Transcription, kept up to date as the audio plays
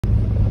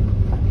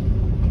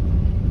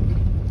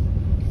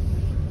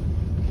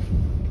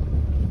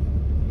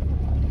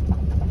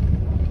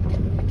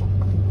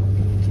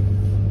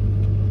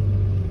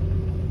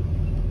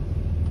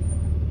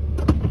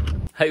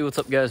Hey, what's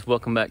up guys?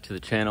 Welcome back to the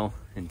channel.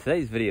 In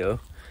today's video,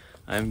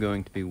 I'm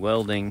going to be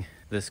welding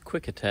this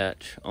quick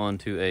attach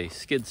onto a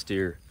skid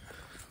steer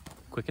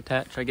quick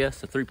attach, I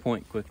guess, a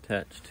 3-point quick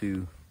attach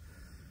to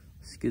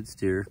skid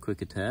steer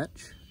quick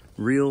attach.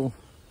 Real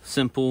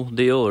simple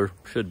deal, or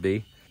should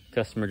be.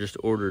 Customer just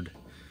ordered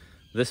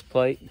this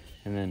plate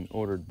and then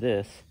ordered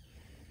this,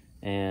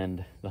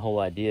 and the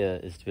whole idea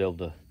is to be able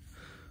to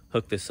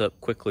hook this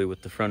up quickly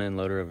with the front end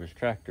loader of his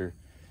tractor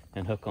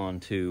and hook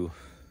onto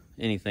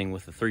anything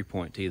with a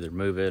 3-point to either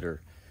move it,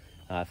 or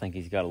I think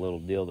he's got a little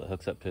deal that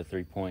hooks up to a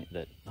 3-point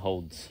that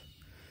holds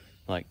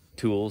like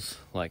tools,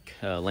 like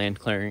land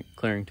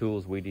clearing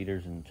tools, weed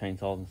eaters and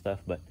chainsaws and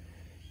stuff. But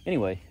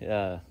anyway,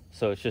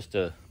 so it's just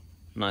a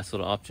nice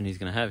little option he's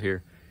gonna have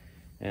here.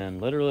 And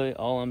literally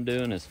all I'm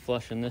doing is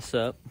flushing this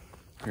up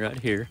right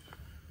here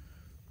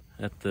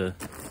at the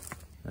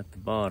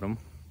bottom,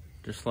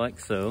 just like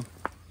so.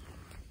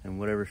 And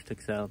whatever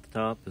sticks out at the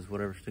top is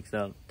whatever sticks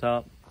out at the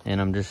top. And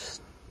I'm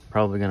just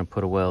probably gonna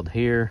put a weld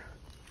here,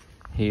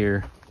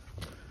 here,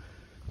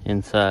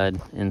 inside,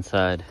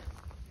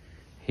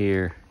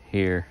 here,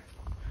 here.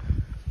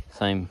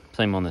 Same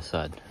on this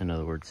side, in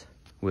other words,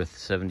 with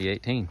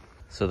 7018.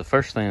 So the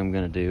first thing I'm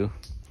gonna do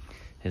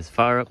is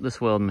fire up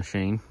this weld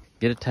machine,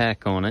 get a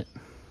tack on it,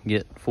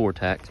 get 4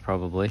 tacks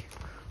probably,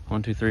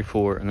 1, 2, 3,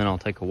 4, and then I'll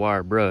take a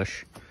wire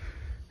brush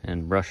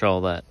and brush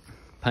all that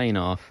paint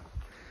off,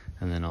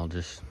 and then I'll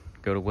just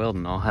go to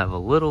welding. I'll have a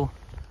little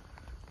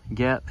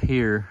gap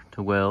here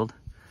to weld.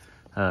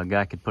 A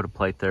guy could put a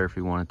plate there if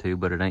he wanted to,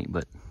 but it ain't,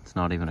 but it's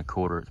not even a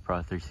quarter, it's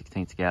probably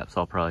 3/16 gap,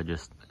 so I'll probably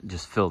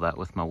just fill that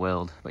with my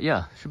weld. But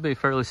yeah, should be a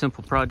fairly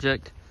simple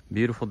project.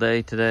 Beautiful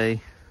day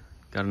today.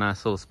 Got a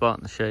nice little spot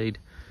in the shade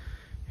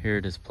here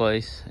at his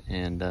place,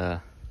 and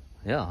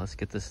yeah, let's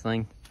get this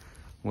thing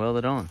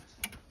welded on.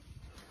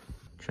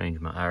 Change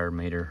my hour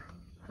meter.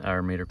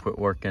 Hour meter quit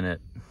working at,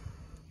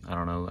 I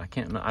don't know,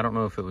 I don't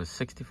know if it was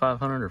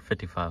 6,500 or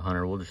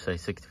 5,500. We'll just say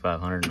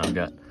 6,500, and I've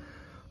got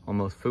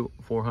almost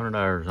 400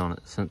 hours on it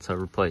since I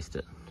replaced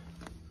it.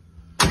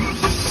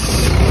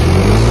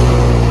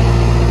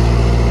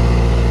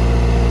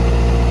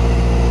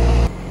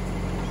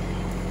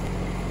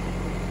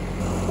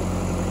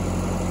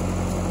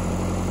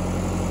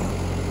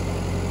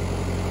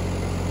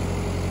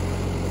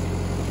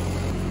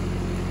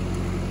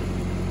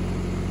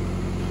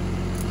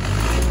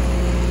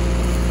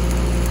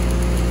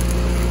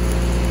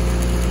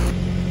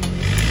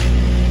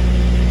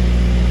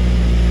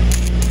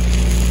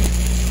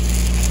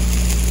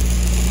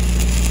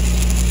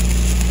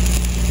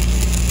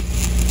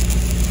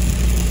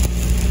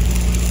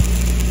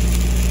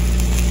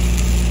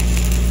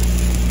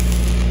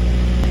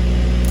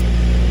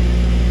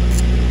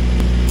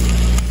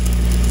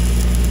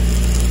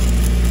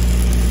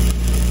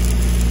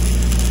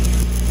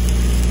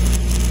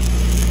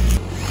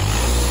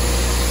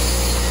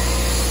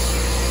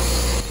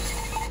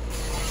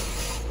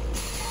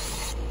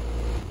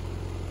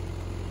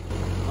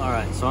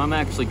 Alright, so I'm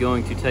actually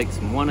going to take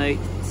some 1/8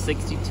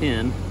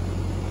 6010.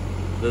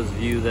 Those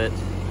of you that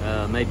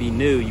may be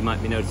new, you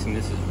might be noticing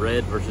this is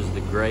red versus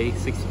the gray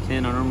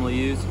 6010 I normally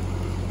use.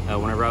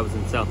 Whenever I was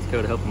in South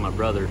Dakota helping my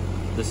brother,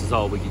 this is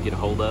all we could get a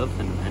hold of,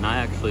 and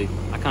I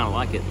kind of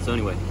like it. So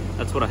anyway,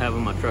 that's what I have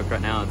on my truck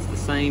right now. It's the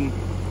same,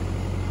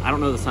 I don't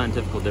know the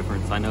scientific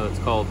difference. I know it's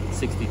called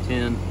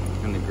 6010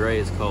 and the gray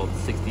is called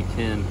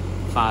 6010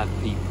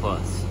 5P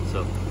plus.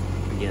 So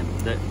again,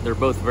 they're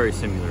both very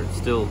similar. It's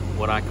still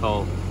what I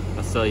call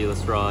a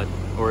cellulose rod,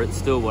 or it's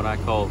still what I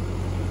call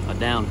a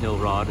downhill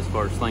rod as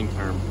far as slang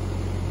term,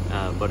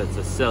 but it's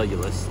a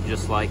cellulose,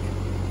 just like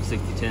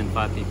 6010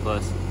 5P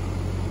plus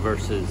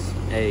versus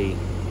a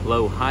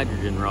low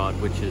hydrogen rod,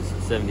 which is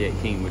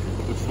 7018, which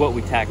is what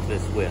we tacked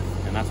this with,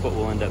 and that's what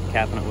we'll end up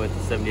capping it with,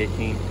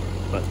 7018.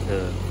 But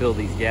to fill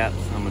these gaps,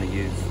 I'm going to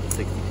use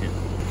 6010.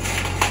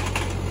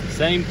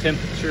 Same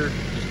temperature,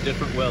 just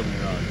different welding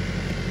rod.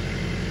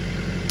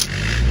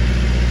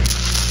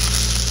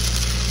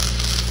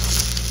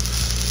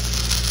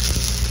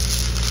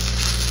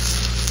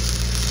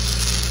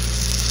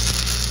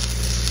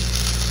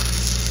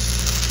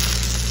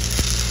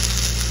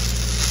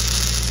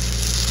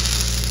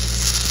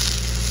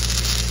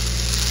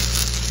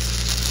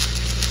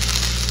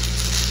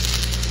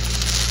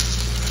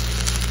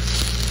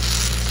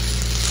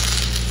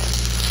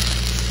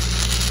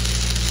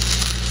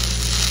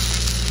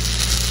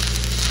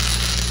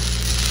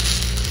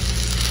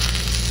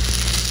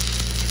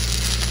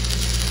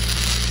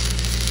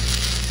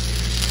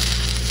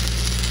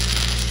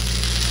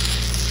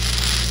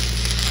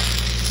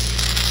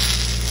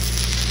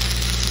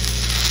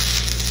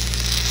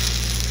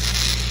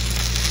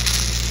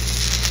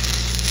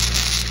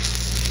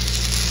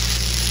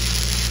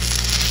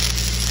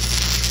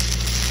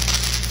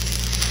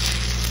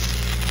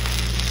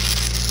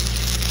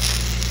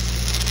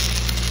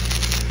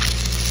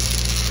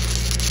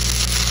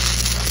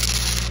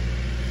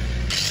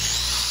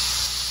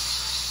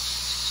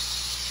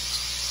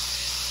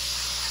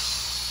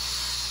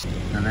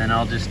 And then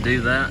I'll just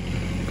do that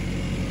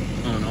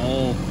on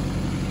all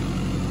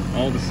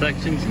all the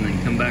sections and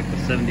then come back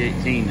with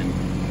 7018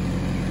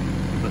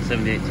 and put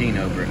 7018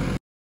 over it.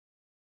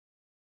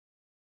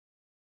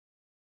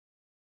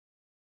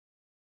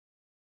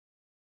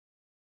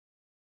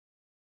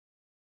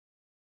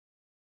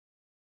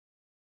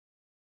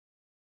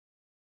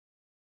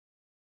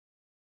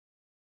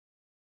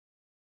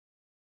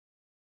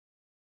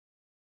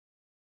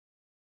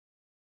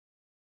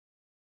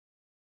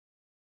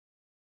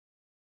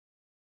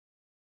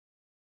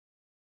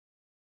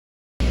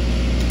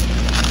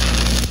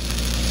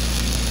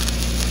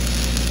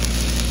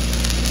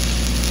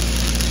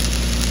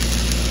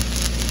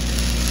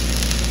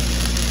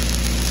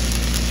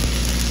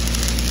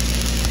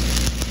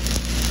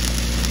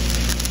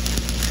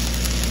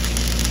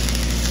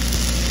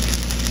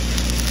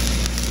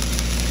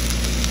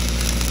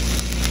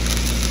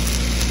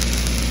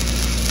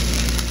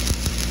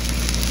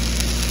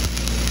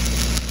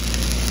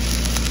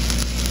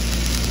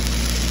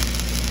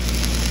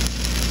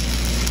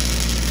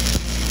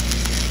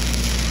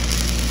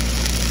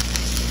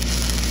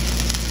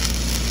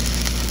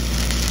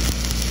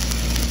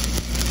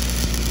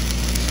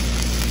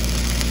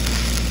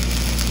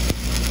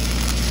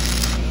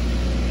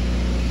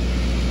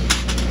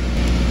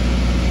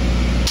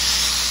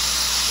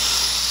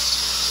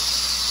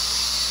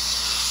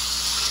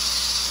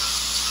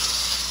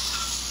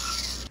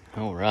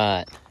 All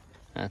right,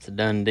 that's a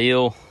done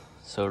deal.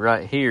 So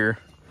right here,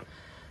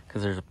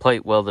 because there's a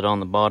plate welded on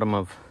the bottom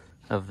of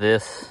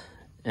this,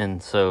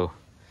 and so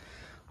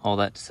all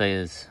that to say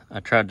is I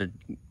tried to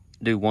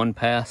do one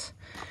pass,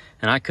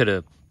 and I could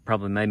have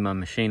probably made my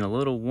machine a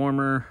little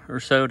warmer or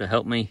so to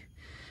help me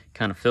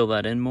kind of fill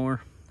that in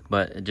more,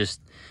 but it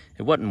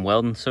wasn't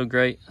welding so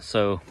great.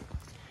 So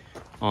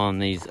on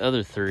these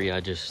other three, I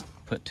just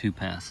put 2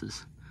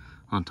 passes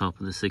on top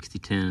of the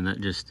 6010, and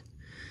it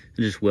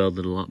just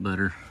welded a lot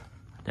better.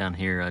 Down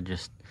here, I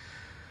just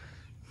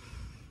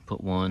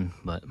put 1,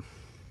 but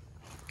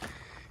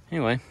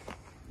anyway,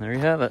 there you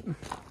have it.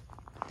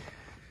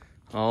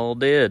 All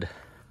did,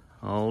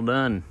 all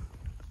done.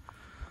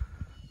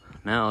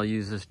 Now I'll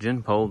use this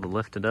gin pole to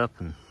lift it up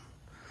and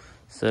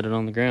set it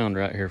on the ground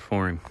right here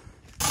for him.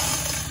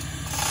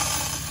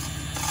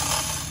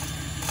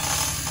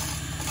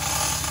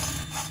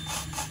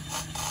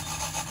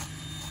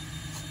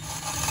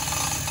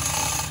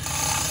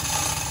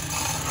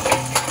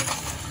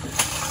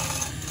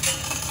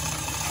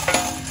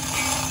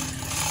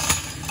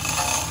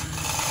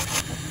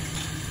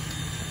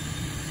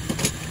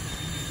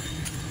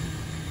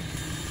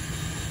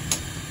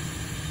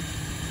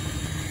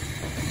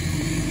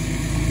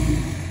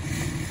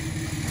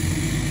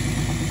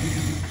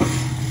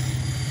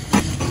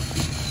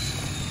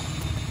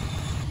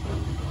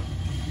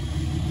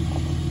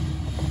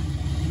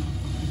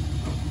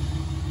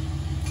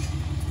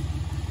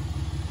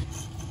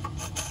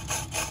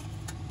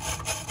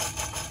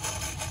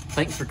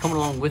 Thanks for coming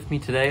along with me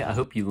today. I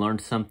hope you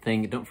learned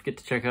something. Don't forget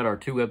to check out our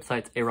 2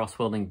 websites,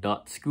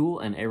 AROSSWELDING.school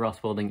and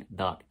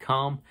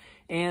AROSSWELDING.com.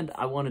 And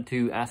I wanted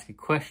to ask a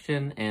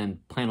question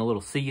and plant a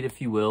little seed,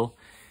 if you will.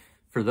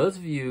 For those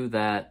of you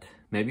that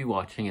may be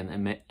watching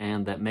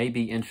and that may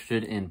be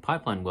interested in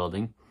pipeline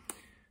welding,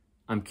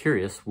 I'm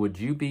curious, would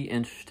you be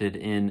interested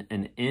in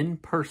an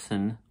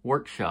in-person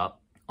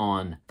workshop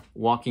on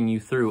walking you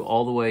through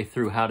all the way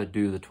through how to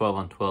do the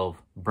 12-on-12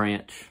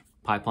 branch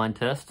pipeline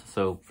test?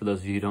 So for those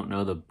of you who don't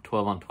know, the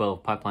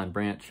 12-on-12 pipeline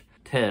branch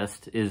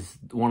test is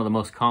one of the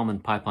most common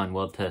pipeline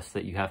weld tests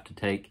that you have to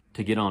take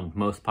to get on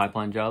most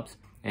pipeline jobs.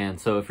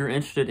 And so if you're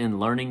interested in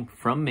learning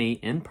from me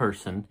in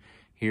person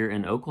here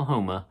in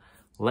Oklahoma,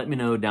 let me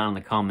know down in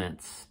the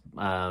comments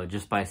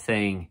just by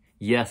saying,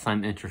 yes,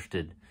 I'm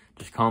interested.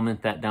 Just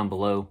comment that down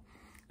below.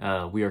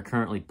 We are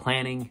currently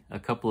planning a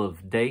couple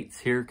of dates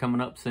here coming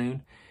up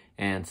soon.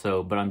 And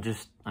so, but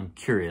I'm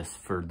curious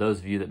for those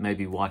of you that may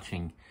be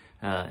watching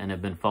and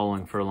have been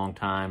following for a long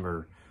time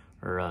or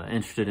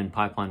interested in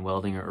pipeline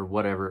welding or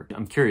whatever.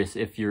 I'm curious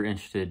if you're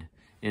interested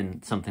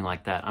in something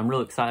like that. I'm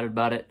real excited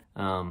about it.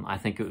 I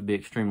think it would be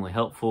extremely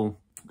helpful.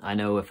 I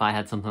know if I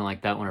had something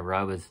like that whenever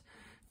I was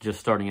just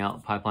starting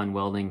out pipeline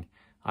welding,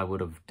 I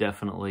would have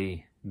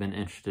definitely been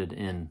interested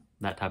in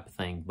that type of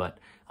thing. But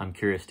I'm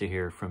curious to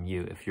hear from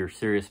you. If you're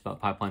serious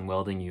about pipeline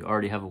welding, you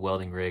already have a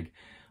welding rig,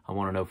 I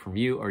want to know from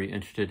you, are you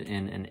interested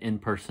in an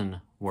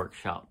in-person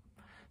workshop?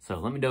 So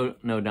let me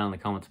know down in the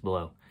comments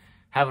below.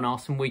 Have an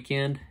awesome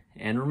weekend,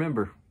 and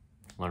remember,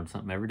 learn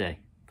something every day.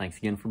 Thanks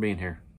again for being here.